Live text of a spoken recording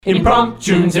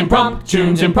Impromptunes,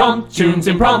 impromptunes, impromptunes,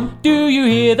 impromptunes. Do you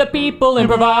hear the people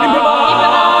improvising?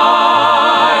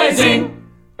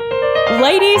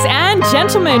 Ladies and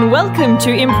gentlemen, welcome to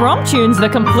Impromptunes, the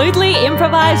completely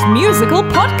improvised musical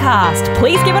podcast.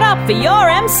 Please give it up for your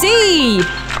MC.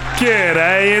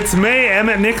 G'day, it's me,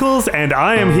 Emmett Nichols, and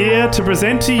I am here to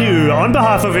present to you, on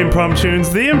behalf of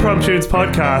Impromptunes, the Impromptunes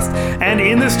podcast. And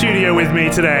in the studio with me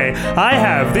today, I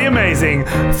have the amazing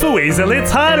Louisa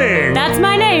Litz-Harding. That's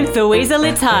my name, Louisa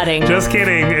Litz-Harding. Just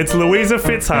kidding, it's Louisa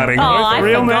Fitz-Harding. Oh, both I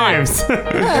real forgot. names.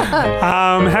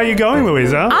 How you going,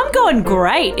 Louisa? I'm going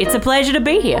great. It's a pleasure to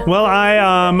be here. Well,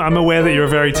 I'm aware that you're a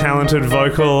very talented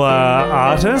vocal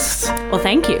artist. Well,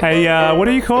 thank you. What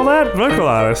do you call that? Vocal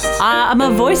artist? I'm a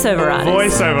voiceover artist.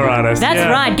 Voiceover artist. That's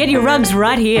yeah. right. Get your rugs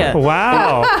right here.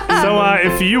 Wow. So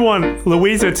if you want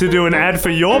Louisa to do an ad for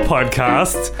your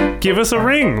podcast, give us a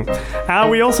ring.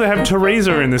 We also have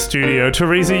Teresa in the studio,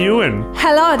 Teresa Ewan.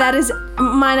 Hello, that is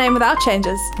my name without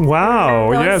changes.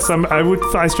 Wow. That Yes,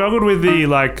 was- I struggled with the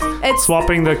It's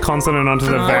swapping the consonant onto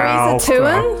the vowel. Arisa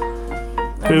Tuin?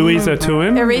 Louisa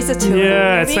Tuin? Arisa Tuin.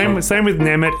 Yeah, maybe? same with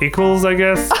Nemeth Ickles, I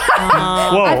guess.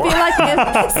 Whoa.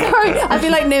 I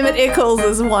feel like Nemeth Ickles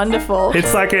is wonderful.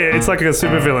 It's like a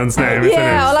supervillain's name, isn't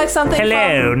Yeah, or it? like something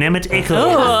Hello, Nemeth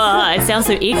Ickles. Oh, it sounds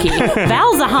so icky.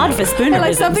 Vowels are hard for from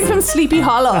like spoonerisms. something from Sleepy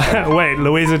Hollow. Wait,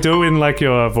 Louisa, do it in like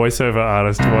your voiceover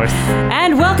artist voice.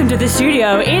 And welcome to the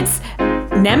studio. It's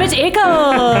Nemeth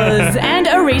Ickles and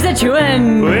Arisa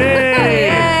Tuin. Hey!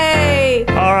 Yay!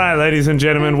 All right, ladies and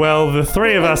gentlemen, well, the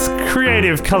three of us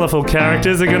creative, colourful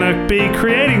characters are going to be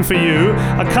creating for you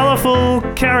a colourful,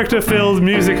 character-filled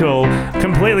musical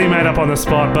completely made up on the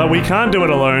spot, but we can't do it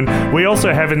alone. We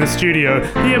also have in the studio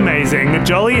the amazing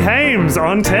Jolly Hames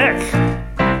on tech.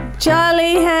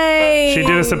 Jolly hey! She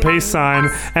did us a peace sign.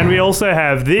 And we also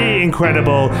have the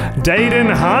incredible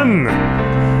Dayden Hun.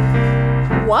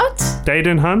 What?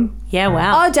 Dayden Hun? Yeah,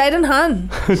 wow. Oh, Dayden Hun.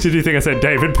 Did you think I said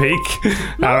David Peake?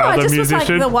 No, our I other just was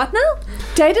musician? like, the what now?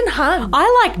 Dayden Hun.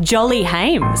 I like Jolly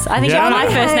Hames. I think Yeah. if my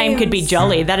Jolly first name could be Hames.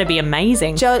 Jolly, that'd be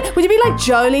amazing. Would you be like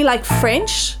Jolie, like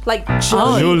French? Like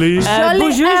Jolie? Jolie. Jolie,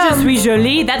 Bonjour, je suis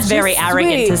jolie. That's very je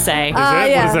arrogant suis. to say. Is it? What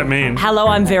yeah. does that mean? Hello,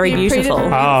 I'm very You're pretty beautiful.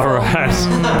 beautiful. Oh,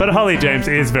 right. But Holly James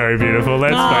is very beautiful,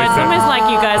 let's Oh, face it's it. almost like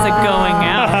you guys are going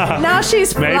out. Now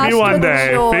she's Maybe flushed one with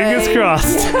day. joy. Fingers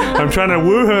crossed. I'm trying to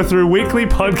woo her through weekly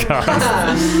podcasts.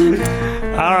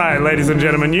 All right, ladies and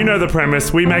gentlemen, you know the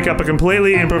premise. We make up a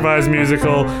completely improvised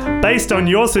musical based on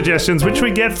your suggestions, which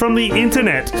we get from the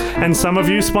internet. And some of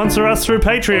you sponsor us through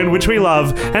Patreon, which we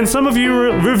love. And some of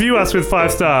you review us with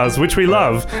 5 stars, which we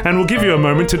love. And we'll give you a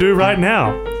moment to do right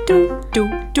now.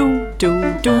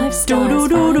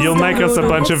 You'll make us a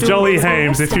bunch of Jolly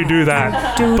Hames if you do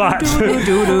that. But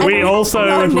we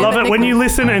also love it when you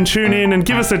listen and tune in and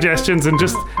give us suggestions and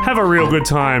just have a real good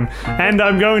time. And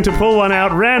I'm going to pull one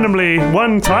out randomly,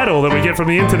 one title that we get from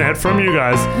the internet from you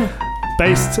guys,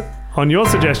 based on your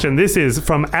suggestion. This is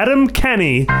from Adam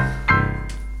Canny,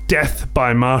 Death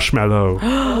by Marshmallow.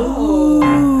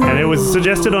 And it was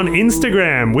suggested on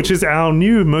Instagram, which is our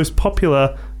new most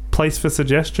popular place for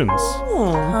suggestions.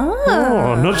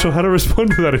 Oh, I'm not sure how to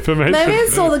respond to that information. Maybe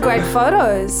it's all the great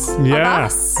photos of Yeah,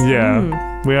 us. yeah.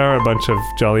 We are a bunch of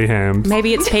Jolly Hams.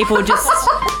 Maybe it's people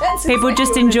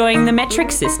just enjoying the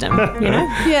metric system, you know?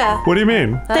 Yeah. What do you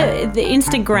mean? The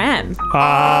Instagram.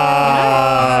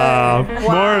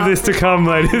 More of this to come,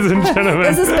 ladies and gentlemen.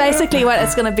 This is basically what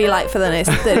it's going to be like for the next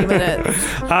 30 minutes.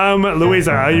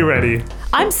 Louisa, are you ready?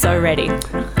 I'm so ready.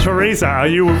 Teresa, are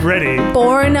you ready?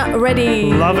 Born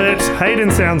ready. Love it. Hayden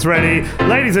sounds ready.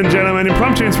 Ladies and gentlemen,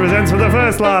 Impromptunes presents for the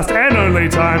first, last, and only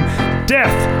time,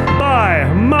 Death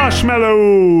by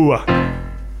Marshmallow.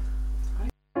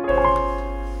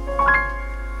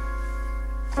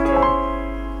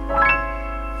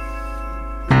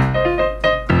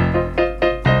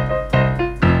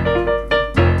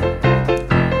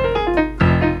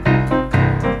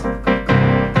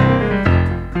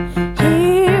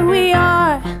 Here we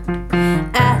are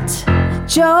at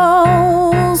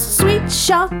Joel's sweet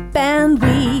shop, and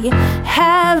we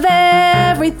have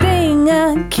everything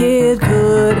a kid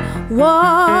could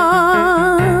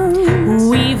want.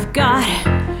 We've got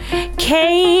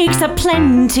cakes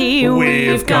aplenty.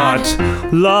 We've got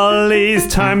lollies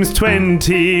times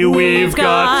 20. We've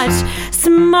got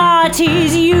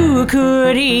Smarties you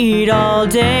could eat all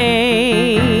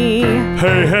day.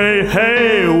 hey, hey,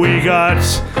 hey. We got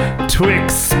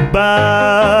Twix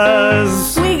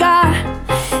bars. We got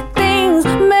things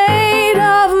made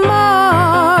of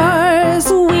Mars.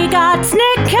 We got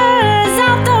Snickers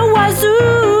out the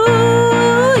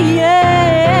wazoo.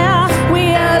 Yeah. We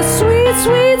had a sweet,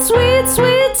 sweet, sweet,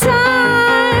 sweet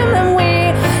time.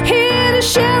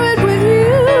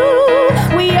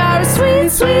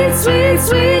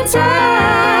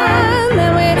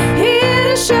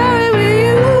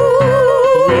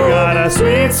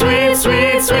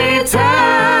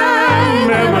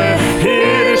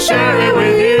 share it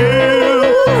with you.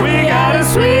 We got a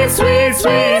sweet, sweet,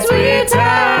 sweet, sweet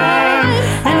time,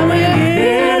 and we're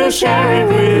here to share it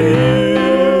with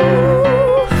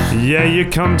you. Yeah, you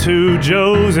come to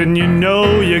Joe's and you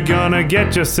know you're gonna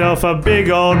get yourself a big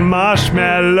old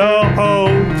marshmallow.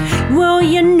 Well,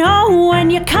 you know when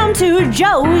you come to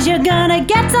Joe's, you're gonna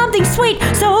get something sweet,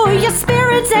 so your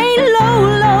spirits ain't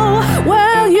low.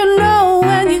 Well, you know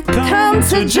when you come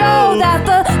to Joe that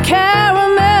the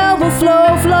caramel will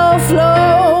flow, flow,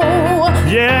 flow.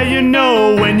 Yeah, you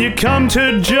know when you come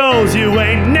to Joe's, you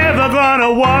ain't never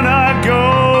gonna wanna go.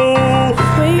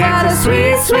 We got a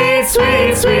sweet, sweet,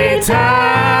 sweet, sweet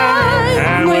time,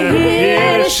 and we're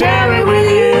here to share it with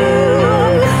you.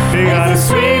 We got a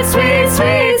sweet, sweet,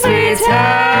 sweet, sweet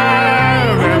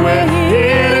time, and we're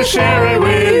here to share it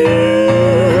with you.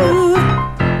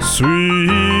 Sweet.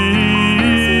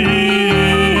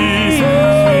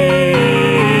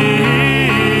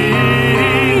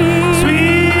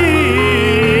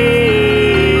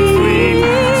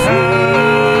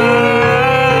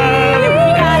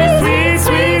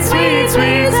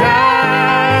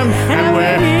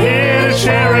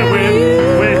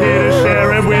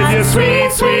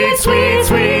 Sweet,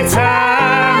 sweet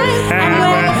time, and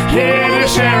we're here to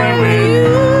share it with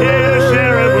you. Here to share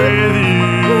it with you.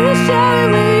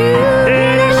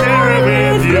 Here to share it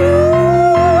with you.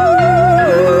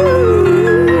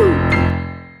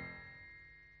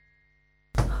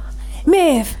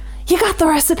 Maeve, you got the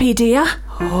recipe, do ya?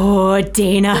 Oh,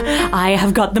 Dana, I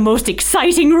have got the most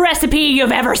exciting recipe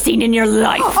you've ever seen in your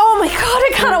life. Oh my god,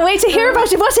 I can't wait to hear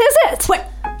about it. What is it?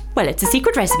 Well, it's a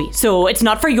secret recipe, so it's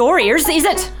not for your ears, is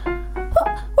it?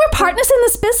 We're partners in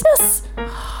this business.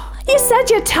 You said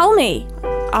you'd tell me.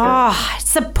 I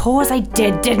suppose I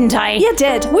did, didn't I? You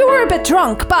did. We were a bit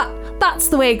drunk, but that's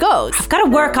the way it goes. I've got to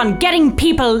work on letting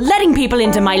people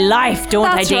into my life, don't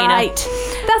I, Dana? Right.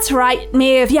 That's right,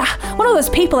 Maeve. Yeah, one of those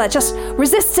people that just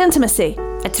resists intimacy.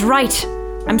 That's right.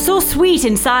 I'm so sweet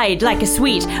inside, like a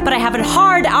sweet, but I have a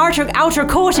hard outer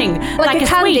coating, like a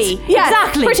candy. Sweet. Yeah,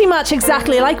 exactly. Pretty much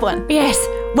exactly like one. Yes.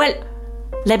 Well,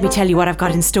 let me tell you what I've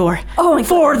got in store. Oh my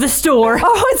For the store.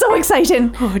 Oh, it's so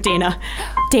exciting. Oh,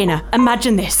 Dana,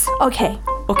 imagine this. Okay.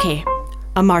 Okay,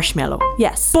 a marshmallow.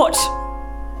 Yes. But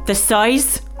the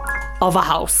size of a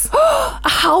house. A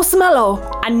house mallow.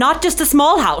 And not just a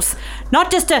small house.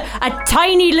 Not just a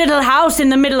tiny little house in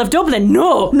the middle of Dublin.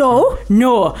 No.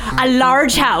 No? A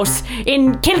large house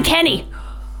in Kilkenny.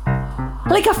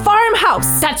 Like a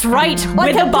farmhouse. That's right,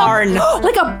 Like with a barn.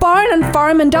 Like a barn and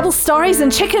farm and double stories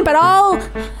and chicken, but all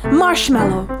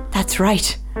marshmallow. That's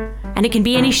right. And it can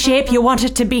be any shape you want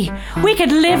it to be. We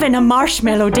could live in a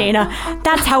marshmallow, Dana.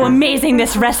 That's how amazing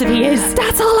this recipe is.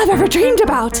 That's all I've ever dreamed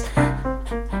about.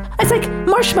 It's like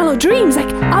marshmallow dreams.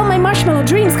 Like all my marshmallow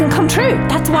dreams can come true.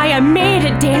 That's why I made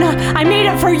it, Dana. I made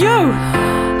it for you.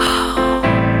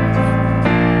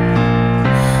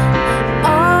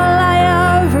 All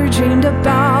I ever dreamed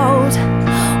about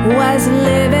was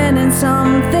living in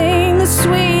something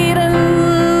sweet,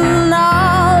 and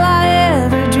all I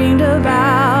ever dreamed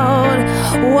about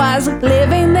was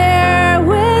living there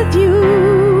with you.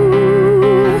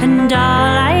 And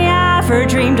all I ever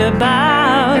dreamed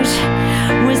about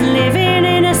was living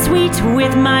in a suite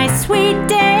with my sweet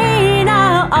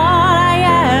Dana. All I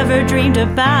ever dreamed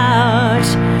about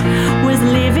was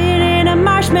living in a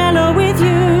marshmallow with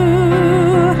you.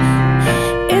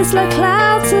 It's like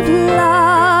clouds of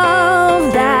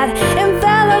love that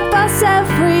envelop us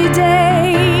every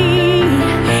day.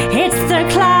 It's the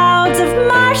clouds of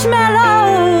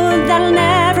marshmallow that'll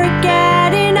never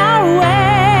get in our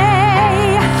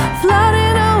way.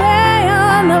 Floating away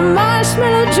on the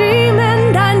marshmallow dream,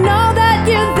 and I know that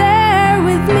you're there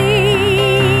with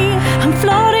me. I'm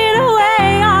floating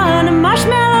away on a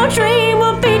marshmallow dream.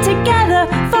 We'll be together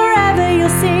forever,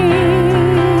 you'll see.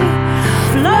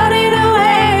 Floating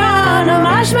away on a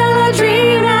marshmallow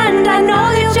dream, and I know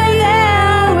that you're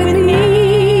there with me.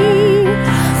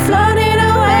 Floating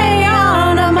away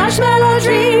on a marshmallow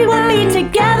dream, We'll be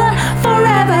together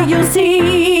forever, you'll see.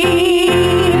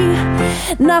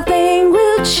 nothing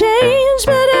will change,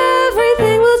 but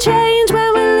everything will change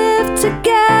when we live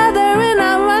together in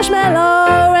our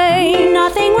marshmallow rain.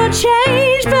 Nothing will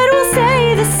change, but we'll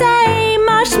stay the same.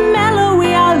 Marshmallow,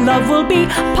 our love will be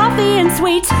puffy and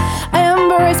sweet.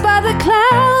 Embraced by the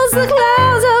clouds of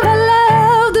our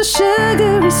love, the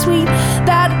sugary sweet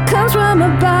that comes from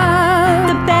above.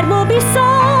 The bed will be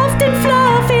soft and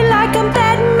fluffy like a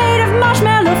bed made of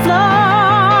marshmallow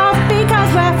fluff, because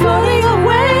we're floating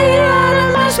away on a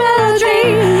marshmallow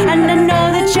dream, and I know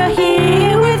that you're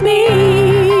here with me.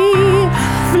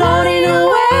 Floating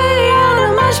away on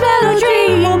a marshmallow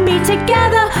dream, we'll be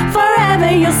together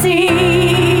forever you'll see.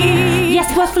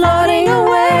 Yes, we're floating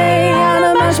away on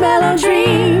a marshmallow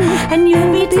dream, and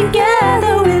you'll be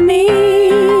together with me.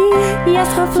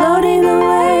 Yes, we're floating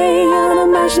away on a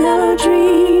marshmallow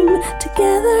dream,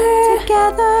 together,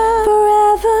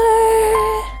 forever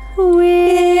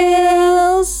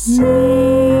we'll see.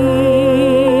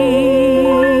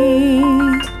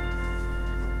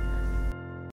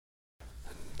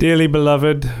 Dearly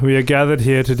beloved, we are gathered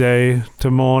here today to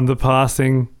mourn the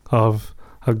passing of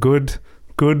a good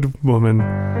woman.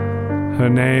 Her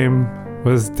name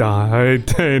was Dana,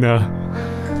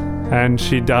 and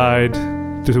she died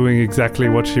doing exactly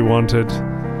what she wanted.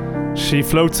 She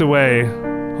floats away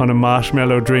on a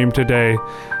marshmallow dream today,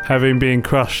 having been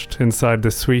crushed inside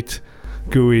the sweet,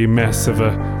 gooey mess of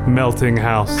a melting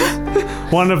house.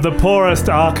 One of the poorest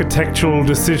architectural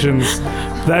decisions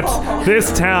that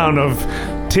this town of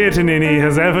Tirtinini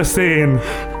has ever seen.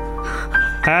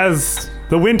 As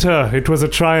the winter, it was a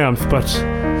triumph, but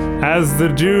as the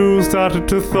dew started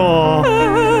to thaw,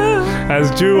 as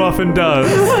dew often does,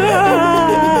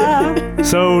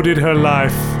 so did her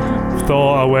life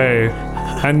thaw away.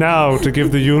 And now, to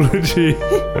give the eulogy,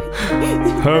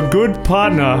 her good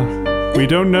partner, we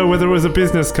don't know whether it was a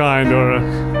business kind or a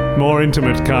more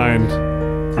intimate kind,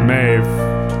 Maeve.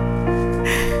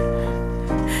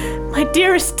 My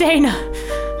dearest Dana.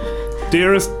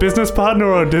 Dearest business partner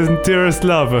or dearest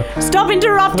love? Stop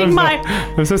interrupting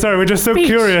I'm so sorry, we're just so speech.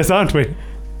 curious, aren't we?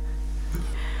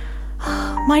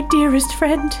 My dearest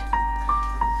friend.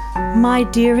 My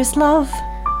dearest love.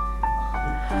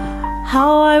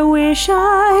 How I wish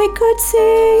I could see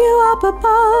you up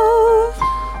above.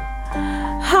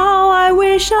 How I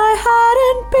wish I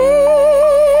hadn't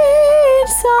been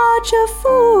such a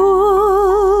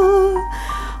fool.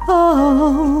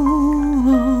 Oh.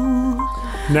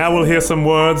 Now we'll hear some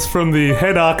words from the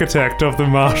head architect of the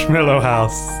Marshmallow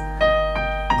House.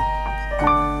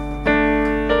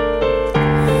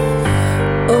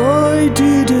 I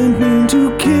didn't mean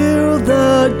to kill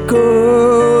that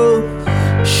girl.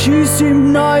 She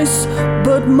seemed nice,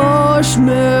 but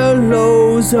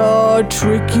marshmallows are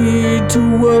tricky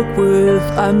to work with.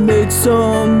 I made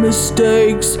some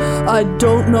mistakes. I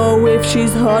don't know if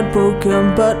she's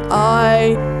heartbroken, but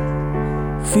I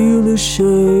feel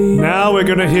ashamed. Now we're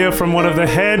going to hear from one of the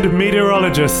head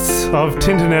meteorologists of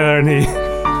Tintinerny.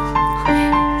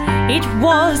 It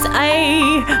was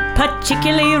a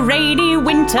particularly rainy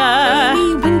winter.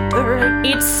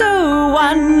 It's so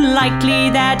unlikely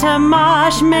that a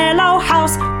marshmallow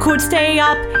house could stay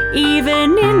up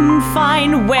even in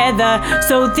fine weather,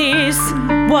 so this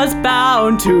was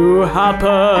bound to happen.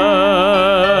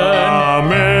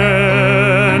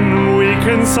 Amen. We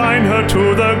consign her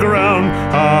to the ground.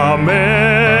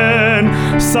 Amen.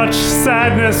 Such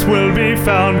sadness will be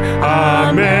found.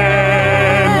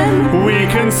 Amen. We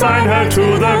consign her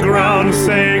to the ground.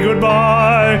 Say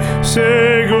goodbye.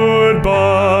 Say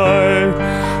goodbye.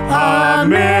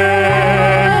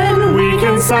 Amen. We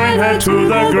consign her to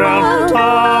the ground.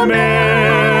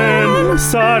 Amen.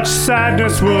 Such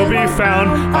sadness will be found.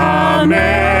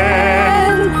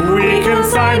 Amen. We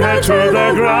consign her to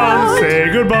the ground. Say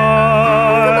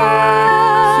goodbye.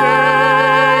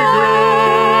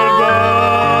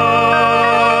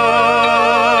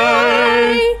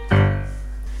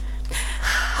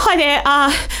 Hi there,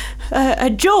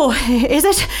 Joe, is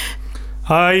it?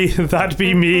 Aye, that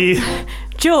be me.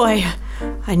 Joy,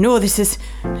 I know this is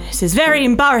very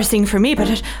embarrassing for me,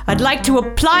 but I'd like to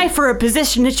apply for a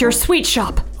position at your sweet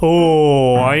shop.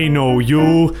 Oh, I know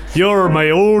you. You're my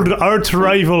old art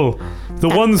rival. The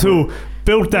ones who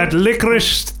built that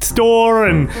licorice store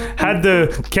and had the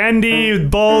candy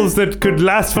balls that could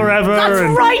last forever. That's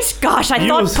and right! Gosh, I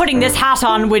thought putting this hat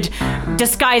on would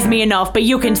disguise me enough, but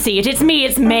you can see it. It's me,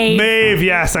 it's Maeve. Maeve,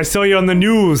 yes, I saw you on the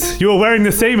news. You were wearing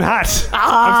the same hat.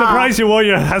 I'm surprised you wore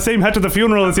your same hat to the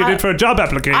funeral as you did for a job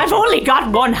application. I've only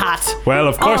got one hat. Well,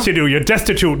 of course you do. You're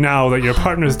destitute now that your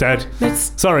partner's dead.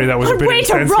 Sorry, that was a bit way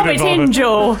to insensitive rub it in,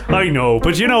 Joe. I know,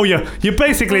 but you know, you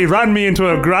basically ran me into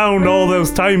a ground all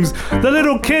those times. The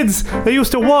little kids, they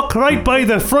used to walk right by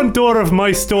the front door of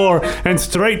my store and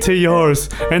straight to yours,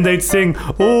 and they'd sing,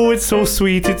 "Oh, it's so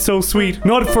sweet, it's so sweet."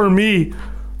 Not for me.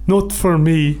 Not for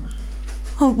me.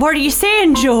 Oh, what are you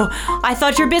saying, Joe? I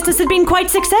thought your business had been quite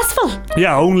successful.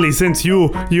 Yeah, only since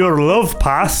your love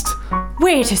passed.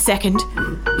 Wait a second.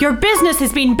 Your business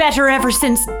has been better ever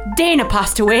since Dana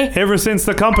passed away. Ever since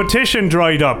the competition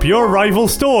dried up, your rival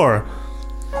store.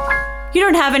 You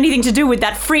don't have anything to do with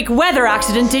that freak weather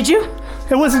accident, did you?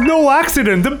 It was no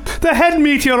accident. The head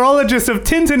meteorologist of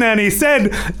Tintinerny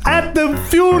said at the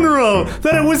funeral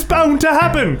that it was bound to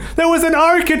happen. There was an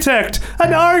architect.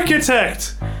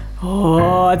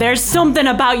 Oh, there's something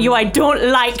about you I don't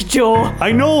like, Joe.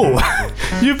 I know.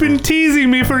 You've been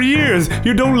teasing me for years.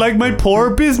 You don't like my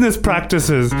poor business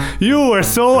practices. You are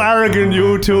so arrogant,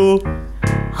 you two.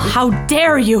 How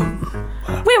dare you?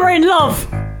 We were in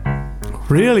love.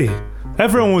 Really?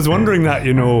 Everyone was wondering that,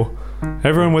 you know.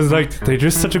 Everyone was like, they're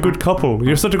just such a good couple.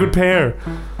 You're such a good pair.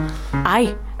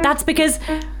 Aye, that's because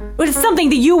it's something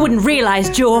that you wouldn't realise,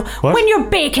 Joe. What? When you're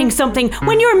baking something,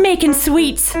 when you're making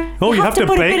sweets. Oh, you have to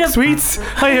put a bake bit of... sweets?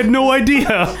 I had no idea.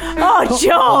 Oh,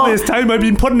 Joe. All this time I've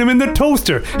been putting them in the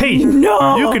toaster. Hey,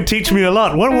 No. you could teach me a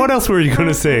lot. What else were you going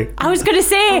to say? I was going to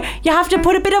say, you have to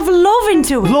put a bit of love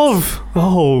into it. Love.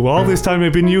 Oh, all this time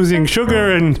I've been using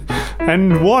sugar and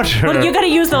water. Well, you got to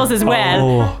use those as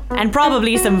well. Oh. And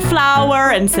probably some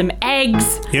flour and some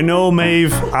eggs. You know,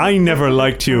 Maeve, I never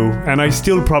liked you, and I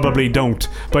still probably don't.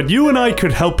 But you and I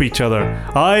could help each other.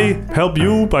 I help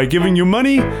you by giving you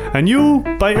money, and you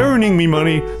by earning me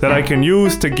money that I can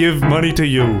use to give money to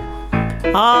you.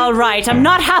 All right, I'm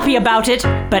not happy about it,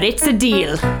 but it's a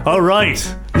deal. All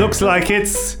right, looks like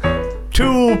it's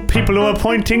two people who are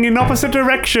pointing in opposite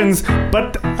directions,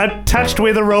 but attached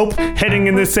with a rope, heading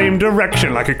in the same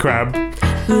direction like a crab.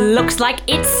 Looks like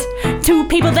it's two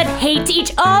people that hate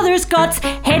each other's guts,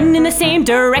 heading in the same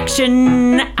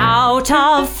direction, out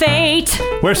of fate.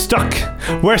 We're stuck.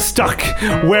 We're stuck.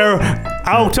 We're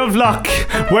out of luck.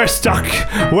 We're stuck.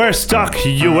 We're stuck,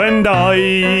 you and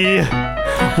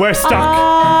I. We're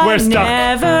stuck. We're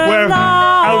stuck. We're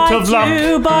out of luck.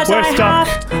 We're stuck.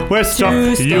 We're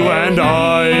stuck, you and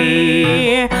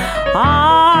I.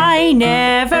 I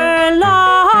never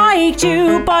liked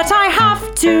you, but I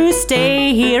have to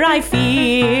stay here, I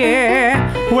fear.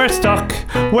 We're stuck.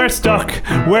 We're stuck.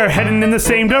 We're heading in the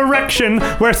same direction.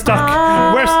 We're stuck.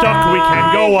 We're stuck. We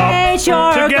can't go up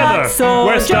together.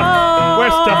 We're stuck.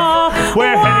 We're stuck.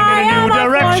 We're heading in a new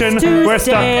direction. We're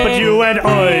stuck, but you and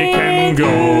I can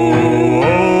go.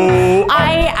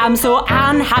 I am so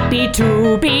unhappy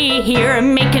to be here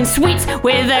making sweets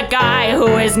with a guy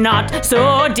who is not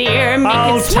so dear. Making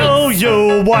I'll sweets. tell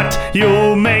you what,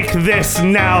 you make this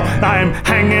now. I'm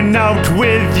hanging out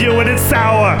with you and it's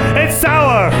sour. It's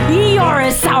sour. You're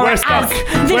as sour We're stuck.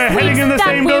 as the We're heading in the sweets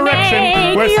same that we direction.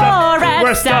 make. We're You're stuck. as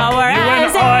We're stuck. sour You and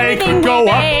as I everything could go we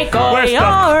up. make. Oh, We're you're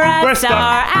stuck. We're as stuck.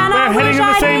 sour, and We're I heading wish in the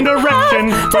I same didn't direction.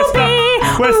 have We're to stuck. be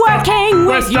We're stuck. working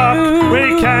We're with stuck. you.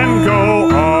 We can go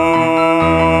on.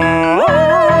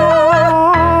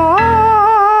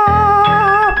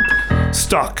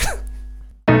 Stuck.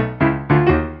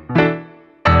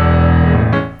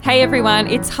 Hey everyone,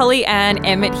 it's Holly and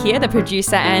Emmett here, the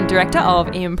producer and director of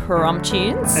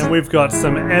Impromptunes. And we've got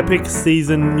some epic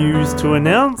season news to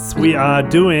announce. We are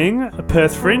doing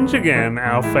Perth Fringe again,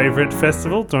 our favourite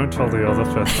festival. Don't tell the other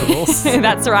festivals.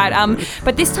 That's right.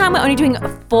 But this time we're only doing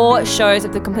 4 shows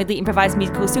of the completely improvised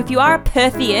musical. So if you are a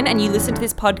Perthian and you listen to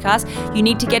this podcast, you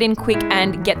need to get in quick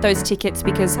and get those tickets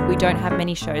because we don't have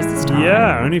many shows this time.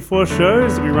 Yeah, only 4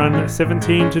 shows. We run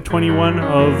 17 to 21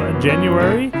 of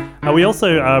January. We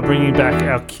also are bringing back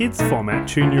our kids format,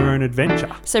 Tune Your Own Adventure.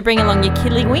 So bring along your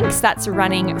Kiddlywinks. That's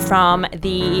running from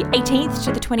the 18th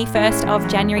to the 21st of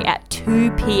January at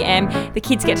 2 p.m. The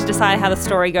kids get to decide how the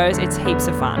story goes. It's heaps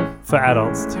of fun. For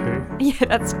adults too. Yeah,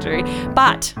 that's true.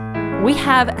 But we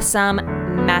have some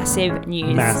massive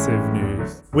news. Massive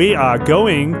news. We are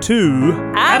going to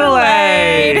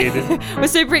Adelaide! Adelaide! We're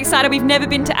super excited. We've never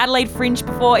been to Adelaide Fringe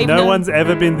before. Even No though, one's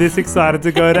ever been this excited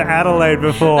to go to Adelaide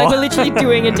before. Like, we're literally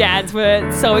doing a dance.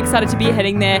 We're so excited to be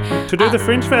heading there. To do the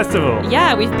Fringe Festival.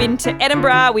 Yeah, we've been to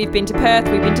Edinburgh, we've been to Perth,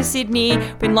 we've been to Sydney,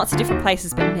 been lots of different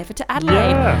places, but never to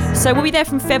Adelaide. Yes. So we'll be there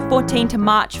from Feb 14 to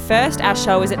March 1st. Our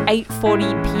show is at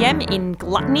 8:40 p.m. in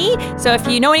Gluttony. So if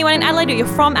you know anyone in Adelaide or you're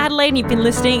from Adelaide and you've been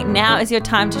listening, now is your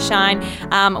time to shine.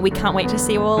 We can't wait to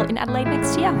see you all in Adelaide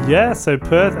next year. Yeah, so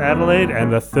Perth, Adelaide,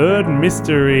 and a third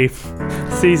mystery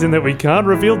season that we can't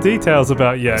reveal details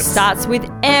about yet. Starts with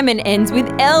M and ends with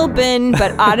Elbin,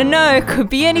 but I don't know, could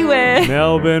be anywhere.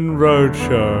 Melbourne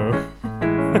Roadshow.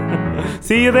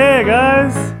 See you there,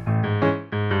 guys.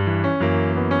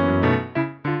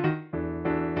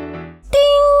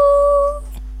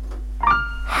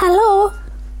 Hello?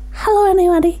 Hello,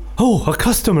 anybody? Oh, a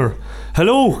customer.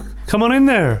 Hello, come on in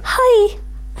there. Hi.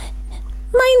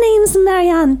 My name's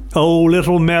Marianne. Oh,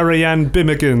 little Marianne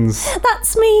Bimmigans.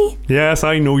 That's me. Yes,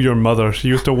 I know your mother. She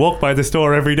used to walk by the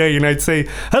store every day and I'd say,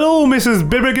 "Hello, Mrs.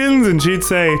 Bimmigans," and she'd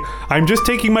say, "I'm just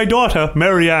taking my daughter,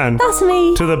 Marianne, That's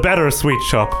me. to the better sweet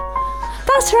shop."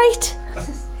 That's right.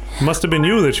 Must have been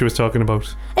you that she was talking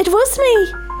about. It was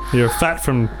me. You're fat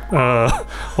from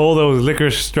all those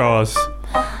licorice straws.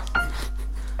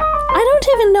 I don't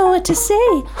even know what to say.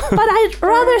 But I'd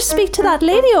rather speak to that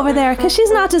lady over there because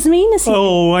she's not as mean as you.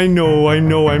 Oh, I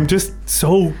know. I'm just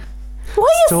so Why are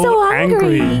you so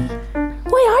angry? angry.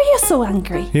 Why are you so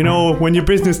angry? You know, when your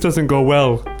business doesn't go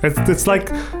well, it's like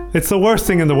it's the worst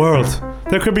thing in the world.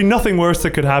 There could be nothing worse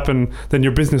that could happen than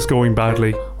your business going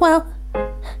badly. Well,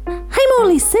 I'm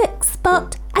only 6,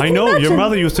 but I can know, your imagine.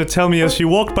 mother used to tell me as she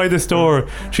walked by the store,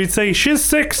 she'd say, "She's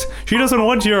 6. She doesn't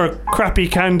want your crappy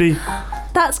candy."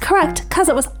 That's correct, because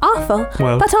it was awful.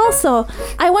 Well. But also,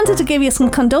 I wanted to give you some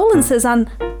condolences on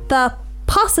the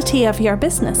paucity of your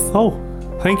business. Oh,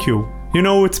 thank you. You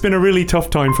know, it's been a really tough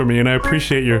time for me, and I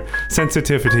appreciate your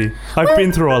sensitivity. I've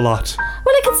been through a lot.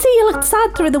 Well, I could see you looked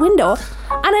sad through the window,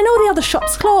 and I know the other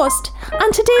shop's closed,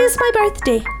 and today is my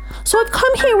birthday. So I've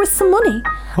come here with some money,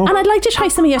 and I'd like to try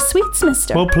some of your sweets,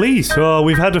 mister. Well, please.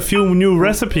 We've had a few new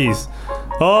recipes.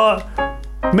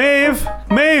 Maeve!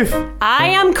 I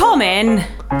am coming.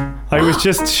 I was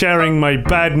just sharing my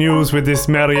bad news with this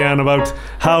Marianne about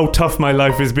how tough my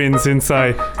life has been since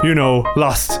I,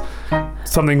 lost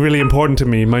something really important to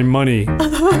me, my money.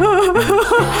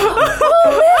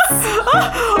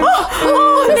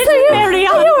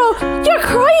 You're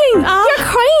crying. You're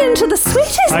crying to the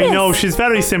sweetest. I know, she's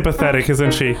very sympathetic,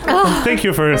 isn't she? Thank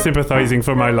you for sympathizing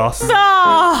for my loss.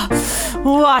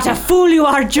 What a fool you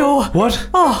are, Joe. What?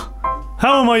 Oh,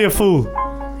 How am I a fool?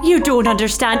 you don't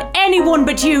understand anyone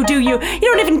but you, do you? You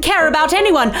don't even care about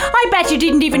anyone. I bet you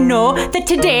didn't even know that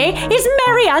today is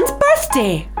Marianne's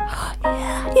birthday.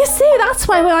 You see, that's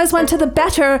why we always went to the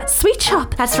better sweet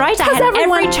shop. That's right, I 'Cause had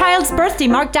everyone- every child's birthday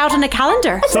marked out on a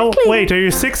calendar. So, Exactly. wait, are you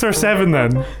 6 or 7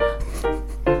 then?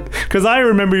 Because I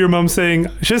remember your mum saying,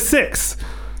 she's 6.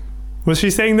 Was she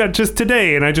saying that just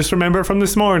today? And I just remember it from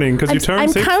this morning, because you turned I'm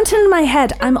 6? counting in my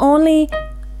head. I'm only...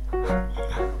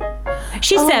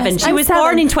 She's 7. She I'm was 7.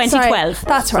 born in Sorry, 2012.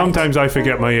 that's right. Sometimes I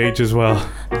forget my age as well.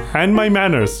 And my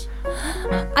manners.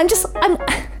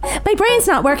 My brain's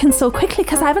not working so quickly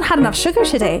because I haven't had enough sugar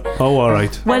today. Oh, all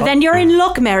right. Well, then you're in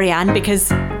luck, Marianne,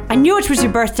 because I knew it was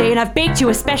your birthday and I've baked you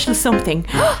a special something.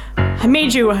 I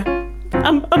made you a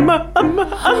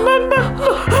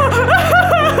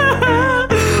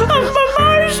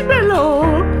marshmallow.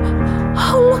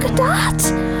 Oh, look at that.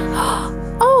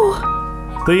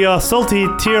 Oh, The salty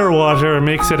tear water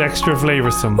makes it extra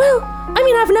flavoursome. well, I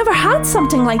mean, I've never had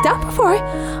something like that before.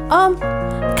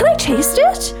 Can I taste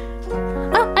it?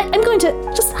 I'm going to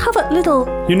just have a little...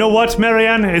 You know what,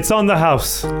 Marianne? It's on the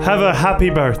house. Have a happy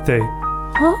birthday.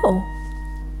 Oh.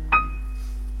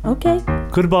 Okay.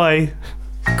 Goodbye.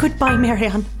 Goodbye,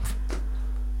 Marianne.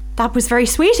 That was very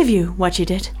sweet of you, what you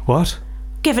did. What?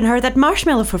 Giving her that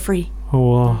marshmallow for free.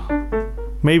 Oh,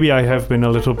 maybe I have been a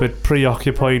little bit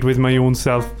preoccupied with my own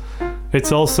self.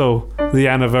 It's also the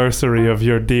anniversary of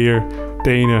your dear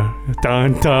Dana.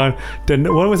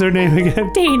 What was her name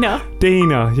again? Dana.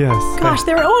 Dana, yes. Gosh,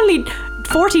 there are only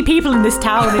 40 people in this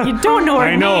town and you don't know her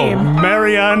I know. name.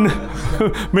 Marianne,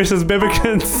 Mrs.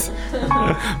 Bibbikins,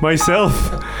 myself,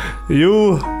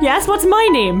 you, Yes, what's my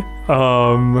name?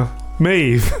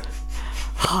 Maeve.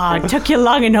 Oh, it took you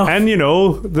long enough. And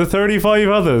the 35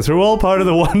 others who are all part of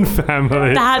the one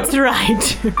family. That's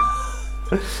right.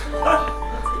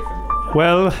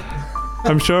 Well,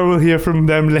 I'm sure we'll hear from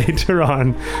them later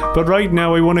on. But right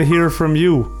now I want to hear from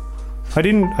you.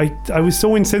 I was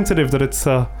so insensitive that it's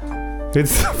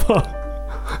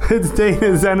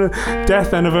Dana's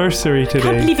death anniversary I can't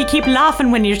today. believe you keep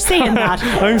laughing when you're saying that.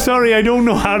 I'm sorry, I don't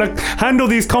know how to handle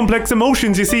these complex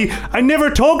emotions. You see, I never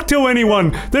talk to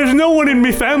anyone. There's no one in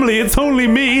my family. It's only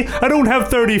me. I don't have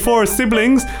 34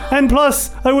 siblings. And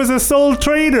plus, I was a sole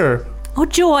trader. Oh,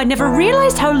 Joe, I never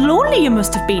realised how lonely you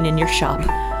must have been in your shop.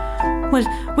 Well,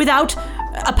 without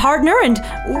a partner and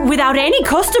without any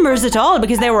customers at all,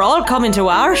 because they were all coming to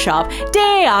our shop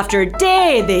day after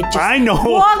day. They'd just I know.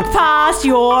 walk past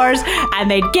yours and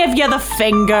they'd give you the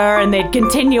finger and they'd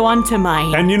continue on to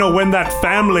mine. And when that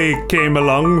family came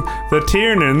along, the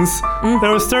Tiernans,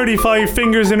 there was 35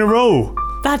 fingers in a row.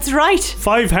 That's right.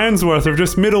 5 hands worth of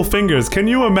just middle fingers. Can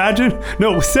you imagine?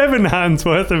 No, 7 hands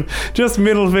worth of just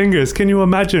middle fingers. Can you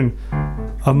imagine?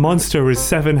 A monster with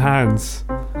 7 hands.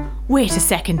 Wait a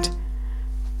second.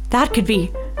 That could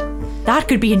be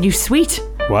a new sweet.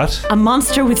 What? A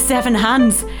monster with 7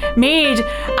 hands, made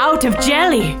out of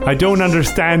jelly. I don't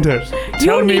understand it.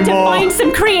 Tell You me need to more. find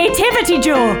some creativity,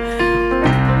 Joe.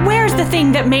 Where's the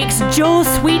thing that makes Joe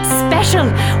Sweet special?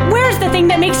 Where's the thing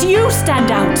that makes you stand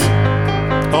out?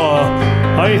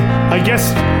 I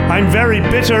guess I'm very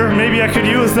bitter. Maybe I could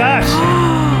use that.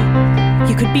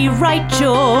 You could be right,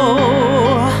 Joe.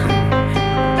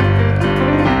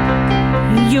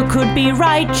 You could be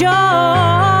right, Joe.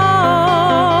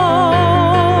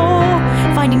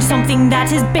 something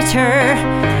that is bitter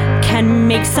can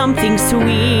make something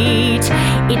sweet.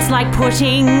 It's like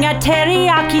putting a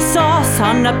teriyaki sauce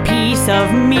on a piece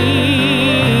of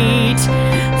meat.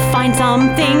 Find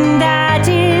something that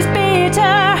is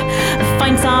bitter,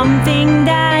 find something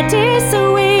that is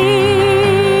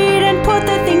sweet, and put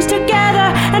the things together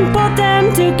and put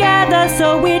them together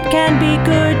so it can be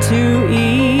good to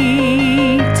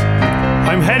eat.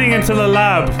 I'm heading into the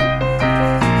lab.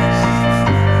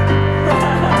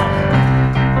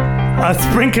 A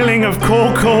sprinkling of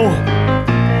cocoa,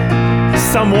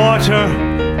 some water,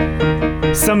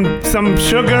 some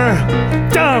sugar.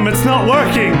 Damn, it's not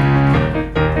working.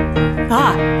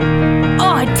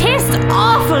 Oh, it tastes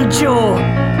awful, Joe.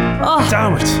 Oh,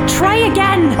 Damn it. try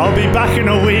again. I'll be back in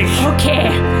a week. Okay,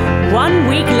 1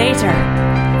 week later.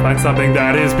 Find something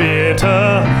that is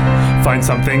bitter. Find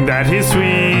something that is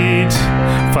sweet.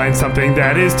 Find something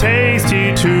that is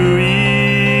tasty to eat.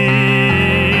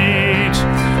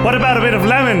 What about a bit of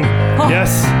lemon? Oh.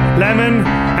 Yes, lemon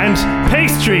and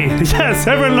pastry. Yes,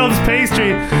 everyone loves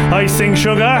pastry. Icing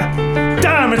sugar.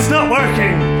 Damn, it's not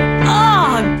working.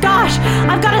 Oh, gosh,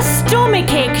 I've got a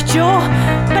stomachache, Joe.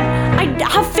 But I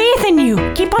have faith in you.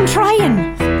 Keep on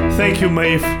trying. Thank you,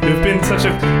 Maeve. You've been such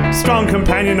a strong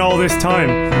companion all this time.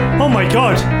 Oh my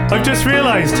god, I've just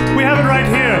realized we have it right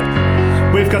here.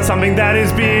 We've got something that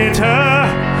is bitter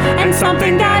And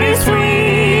something that is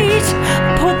sweet.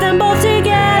 Put them both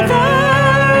together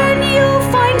and you'll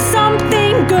find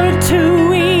something good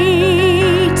to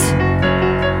eat.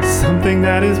 Something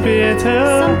that is bitter.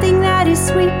 Something that is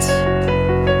sweet.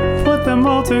 Put them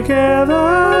all together.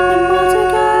 All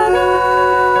together.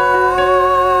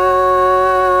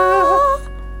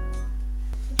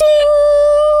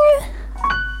 Ding!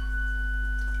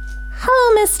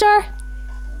 Hello, mister.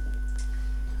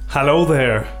 Hello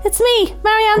there. It's me,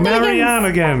 Marianne Diggins. Marianne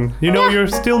again. You know, Yeah. you're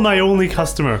still my only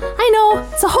customer. I know,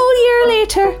 it's a whole year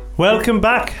later. Welcome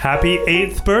back. Happy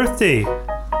 8th birthday.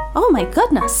 Oh my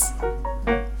goodness.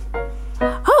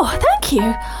 Oh, thank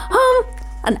you.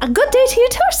 And a good day to you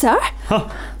too, sir. Huh.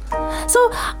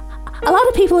 So, a lot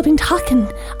of people have been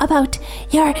talking about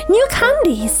your new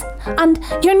candies and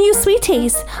your new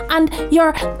sweeties and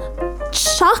your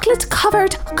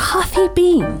chocolate-covered coffee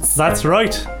beans. That's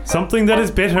right. Something that is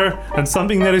bitter and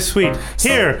something that is sweet.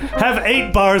 Here, have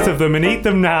 8 bars of them and eat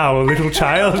them now, little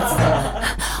child.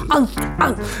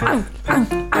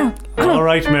 All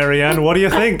right, Marianne, what do you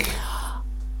think?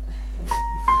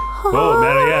 Whoa,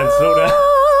 Marianne, slow down.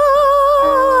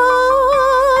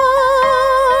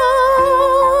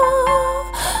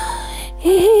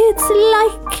 It's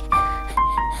like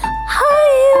a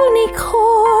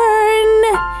unicorn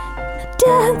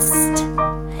danced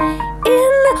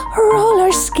in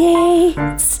roller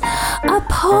skates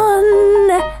upon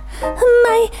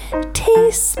my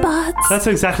taste buds. That's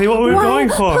exactly what we were going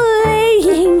for.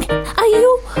 Playing a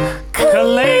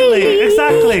ukulele.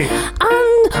 Exactly.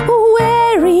 And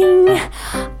wearing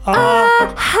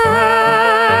a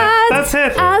hat. That's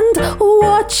it. And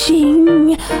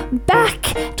watching back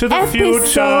To the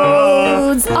future.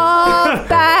 episodes of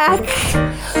back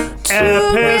to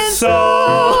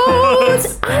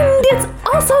Episodes. And it's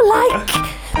also like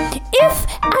if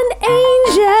an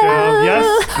angel Yes.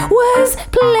 was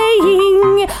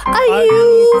playing a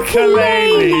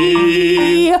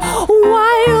ukulele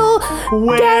while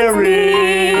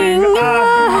Wearing dancing a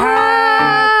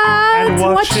hat and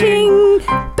watching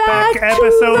back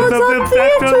episodes of the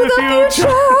Back to the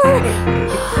Future.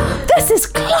 This is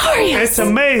glorious. It's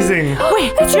amazing.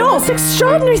 Wait, it's the most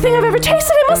extraordinary thing I've ever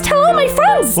tasted. I must tell all my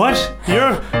friends. What?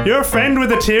 You're a friend with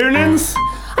the Tiernans?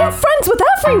 I'm friends with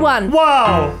everyone.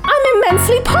 Wow. I'm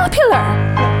immensely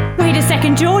popular. Wait a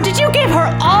second, Joe. Did you give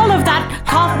her all of that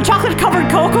chocolate-covered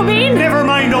cocoa bean? Never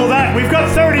mind all that. We've got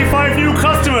 35 new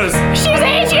customers. She's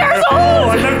 8 years Oh,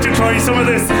 old. I'd like to try some of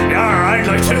this. Yeah, I'd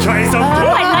like to try some. Oh,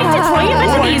 I'd like to try a bit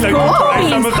of Oh, I'd these like to cocoa try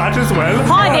some beans. of that as well.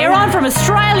 Hi, they're on from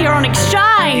Australia on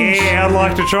exchange. Yeah, I'd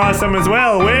like to try some as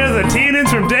well. We're the Tiernans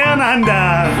from down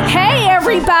under. Hey,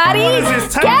 everybody. What does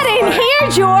this taste Get in like? here,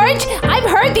 George. I've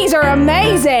heard these are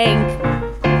amazing.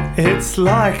 It's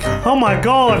like, oh my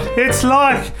god, it's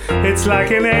like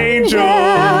an angel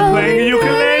playing a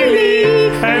ukulele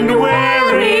and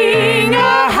wearing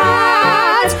a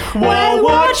hat while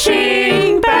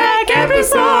watching back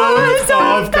episodes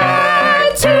of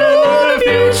Back to the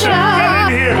Future.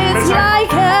 Get in here. It's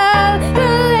like an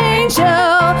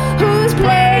angel who's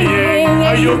playing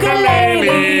a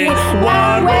ukulele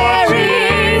while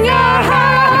wearing a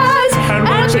hat and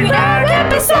watching back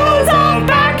episodes of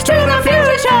Back to the Future.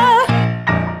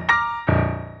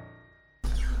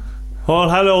 Well,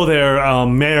 hello there,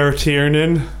 Mayor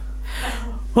Tiernan.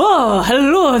 Oh,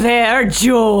 hello there,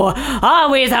 Joe.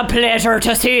 Always a pleasure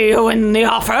to see you in the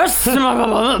office.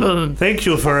 Thank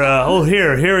you for,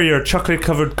 here are your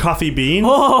chocolate-covered coffee beans.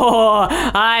 Oh,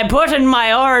 I put in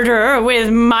my order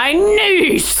with my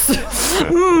niece.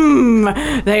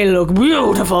 They look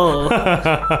beautiful.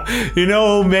 You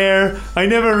know, Mayor, I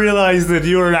never realized that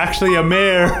you were actually a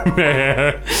mayor,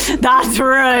 Mayor. That's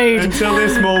right. Until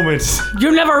this moment.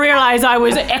 You never realized I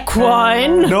was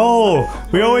equine? No,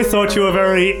 we always thought you were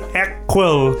very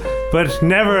equal, but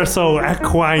never so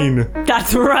equine.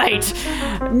 That's right.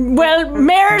 Well,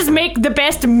 mayors make the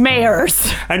best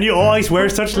mayors. And you always wear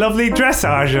such lovely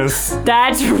dressages.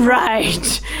 That's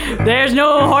right. There's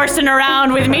no horsing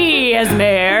around with me as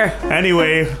mayor.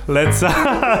 Anyway, let's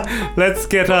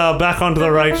get back onto the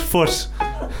right foot.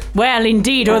 Well,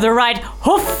 indeed, or the right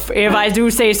hoof, if I do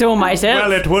say so myself.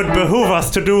 Well, it would behoove us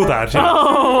to do that. Yeah.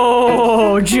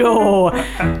 Oh, Joe.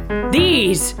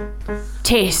 These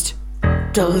taste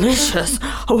delicious.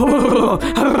 I'm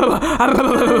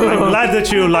glad that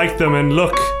you like them, and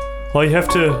look, I have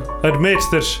to admit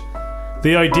that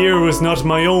the idea was not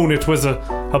my own, it was a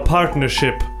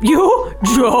partnership. You,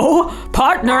 Joe,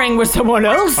 partnering with someone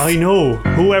else? I know,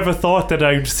 whoever thought that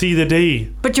I'd see the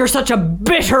day? But you're such a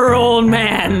bitter old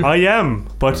man. I am,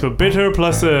 but a bitter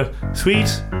plus a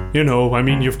sweet, you know, I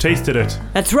mean, you've tasted it.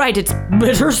 That's right, it's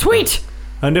bittersweet.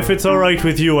 And if it's alright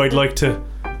with you, I'd like to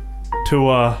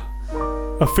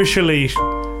officially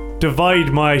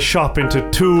divide my shop into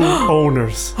 2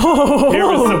 owners.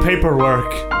 Here is the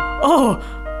paperwork. Oh,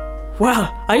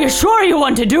 well, are you sure you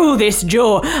want to do this,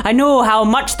 Joe? I know how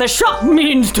much the shop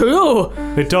means to you.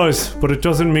 It does, but it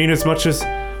doesn't mean as much as...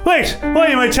 Wait, why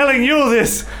am I telling you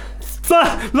this?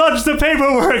 Lodge the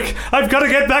paperwork. I've got to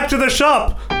get back to the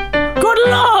shop. Good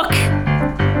luck.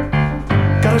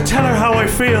 Gotta tell her how I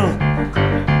feel.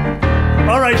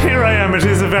 Alright, here I am. It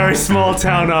is a very small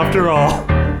town after all.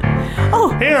 Oh.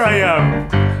 Here I am.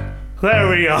 There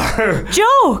we are.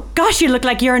 Joe, gosh, you look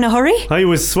like you're in a hurry. I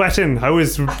was sweating. I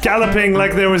was galloping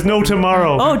like there was no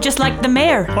tomorrow. Oh, just like the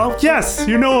mayor. Well, yes,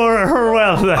 you know her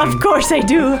well then. Of course I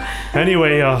do.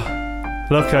 Anyway,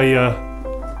 look,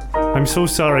 I'm so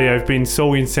sorry I've been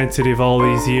so insensitive all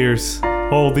these years.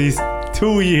 All these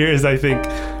 2 years, I think.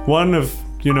 One of,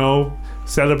 you know,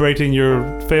 celebrating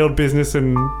your failed business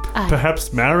and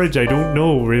perhaps marriage, I don't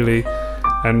know really.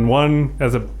 And one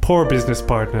as a poor business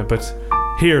partner, but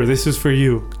here, this is for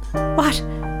you. What?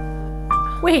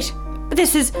 Wait,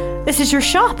 this is your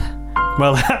shop?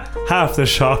 Well, half the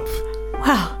shop.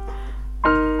 Wow.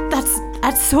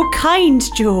 That's so kind,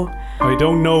 Joe. I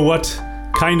don't know what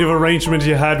kind of arrangement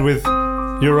you had with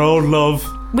your old love,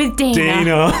 With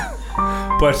Dana.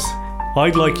 But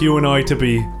I'd like you and I to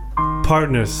be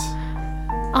partners.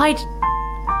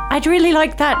 I'd really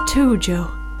like that too, Joe.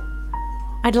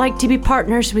 I'd like to be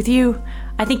partners with you.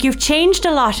 I think you've changed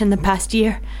a lot in the past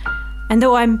year. And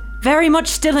though I'm very much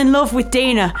still in love with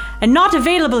Dana and not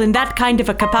available in that kind of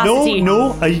a capacity.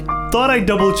 No, I thought I'd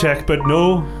double check, but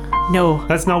no. No.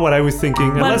 That's not what I was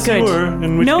thinking. Well, Unless good. you were,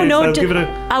 in which case I'll give it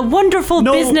a wonderful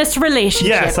No. business relationship.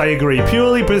 Yes, I agree.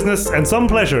 Purely business and some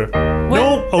pleasure.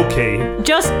 Well- No? Okay.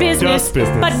 Just business. Just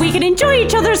business. But we can enjoy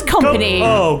each other's company.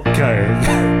 Okay.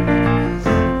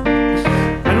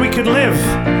 And we could live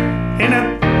in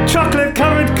a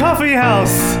chocolate-covered coffee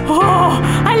house. Oh,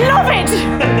 I love it!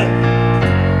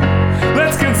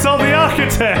 Let's consult the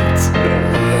architect.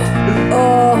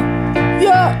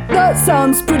 Yeah, that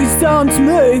sounds pretty sound to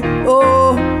me.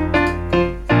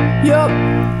 Yep,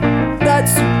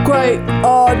 that's great.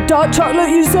 Dark chocolate,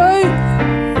 you say?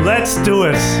 Let's do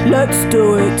it. Let's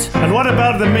do it. And what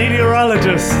about the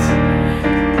meteorologist?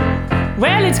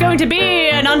 Well, it's going to be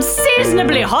an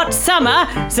unseasonably hot summer,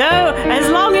 so as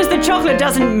long as the chocolate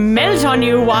doesn't melt on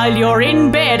you while you're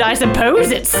in bed, I suppose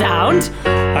it's sound.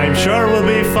 I'm sure we'll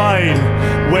be fine.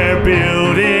 We're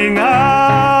building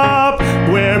up.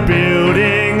 We're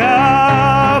building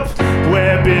up.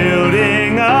 We're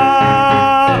building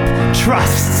up.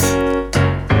 Trust.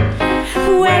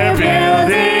 We're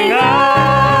building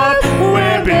up.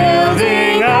 We're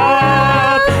building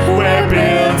up. We're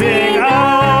building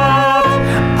up.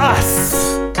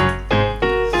 Us.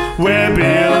 We're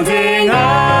building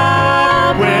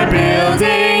up. We're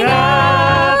building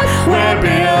up. We're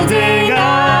building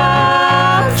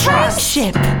up. Trust.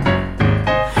 Ship.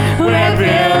 We're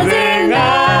building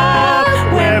up.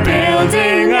 We're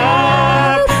building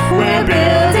up. We're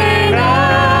building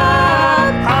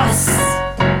up. Us.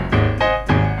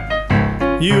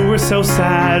 You were so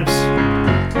sad,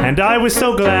 and I was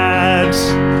so glad,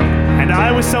 and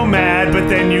I was so mad, but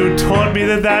then you told me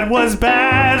that was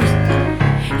bad.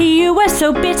 You were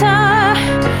so bitter,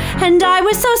 and I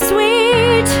was so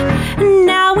sweet.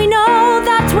 Now we know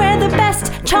that's where the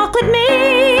best chocolate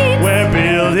meets. We're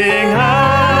building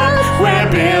up, we're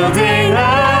building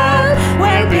up,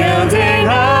 we're building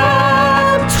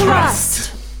up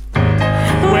trust.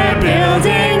 We're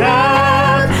building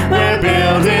up, we're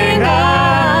building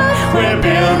up, we're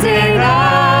building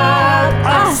up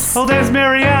us. Oh, there's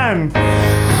Marianne.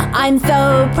 I'm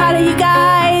so proud of you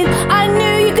guys. I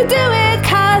knew you could do it,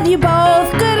 'cause you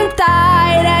both good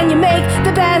inside, and you make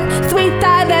the best sweets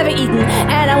I've ever eaten.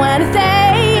 And I want to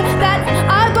say that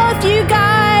I both you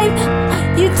guys,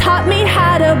 you taught me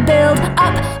how to build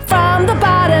up from the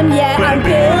bottom. Yeah, I'm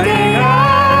building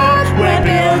up, we're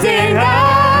building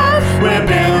up, we're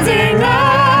building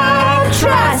up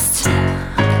trust.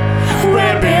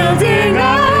 We're building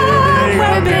up,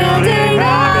 we're building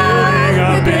up,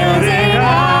 we're building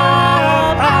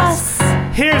up us.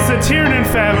 Here's the Tiernan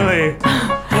family.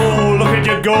 Oh, look at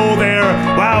you go there.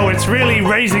 Wow, it's really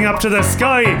raising up to the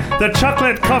sky. The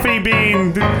chocolate coffee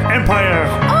bean empire.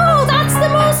 Oh, that's the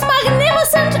most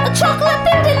magnificent chocolate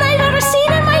building I've ever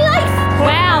seen in my life.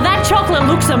 Wow, that chocolate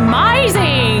looks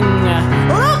amazing.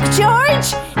 Look,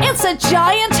 George, it's a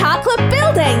giant chocolate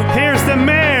building. Here's the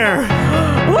mayor.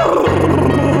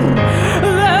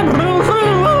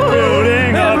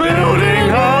 Building up,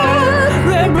 building up,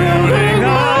 we're building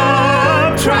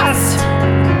up trust.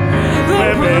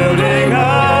 We're building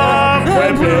up,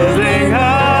 we're building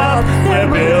up, we're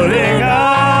building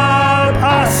up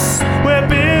us. We're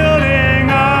building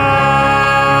up.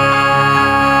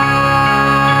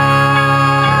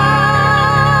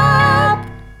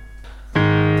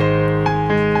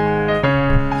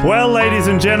 Well, ladies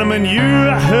and gentlemen, you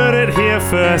heard it here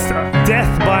first.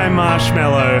 Death by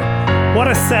Marshmallow. What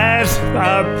a sad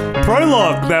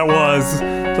prologue that was.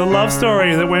 The love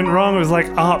story that went wrong was like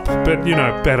Up, but, you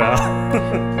know, better.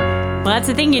 Well, that's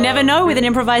the thing. You never know with an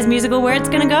improvised musical where it's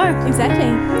going to go.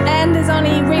 Exactly. And there's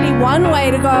only really one way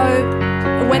to go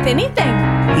with anything.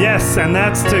 Yes, and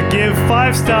that's to give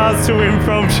 5 stars to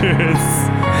Impromptus.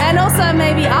 And also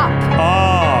maybe Up.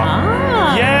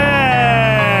 Oh.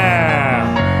 Yeah!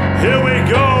 Here we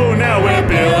go. Now we're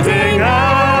building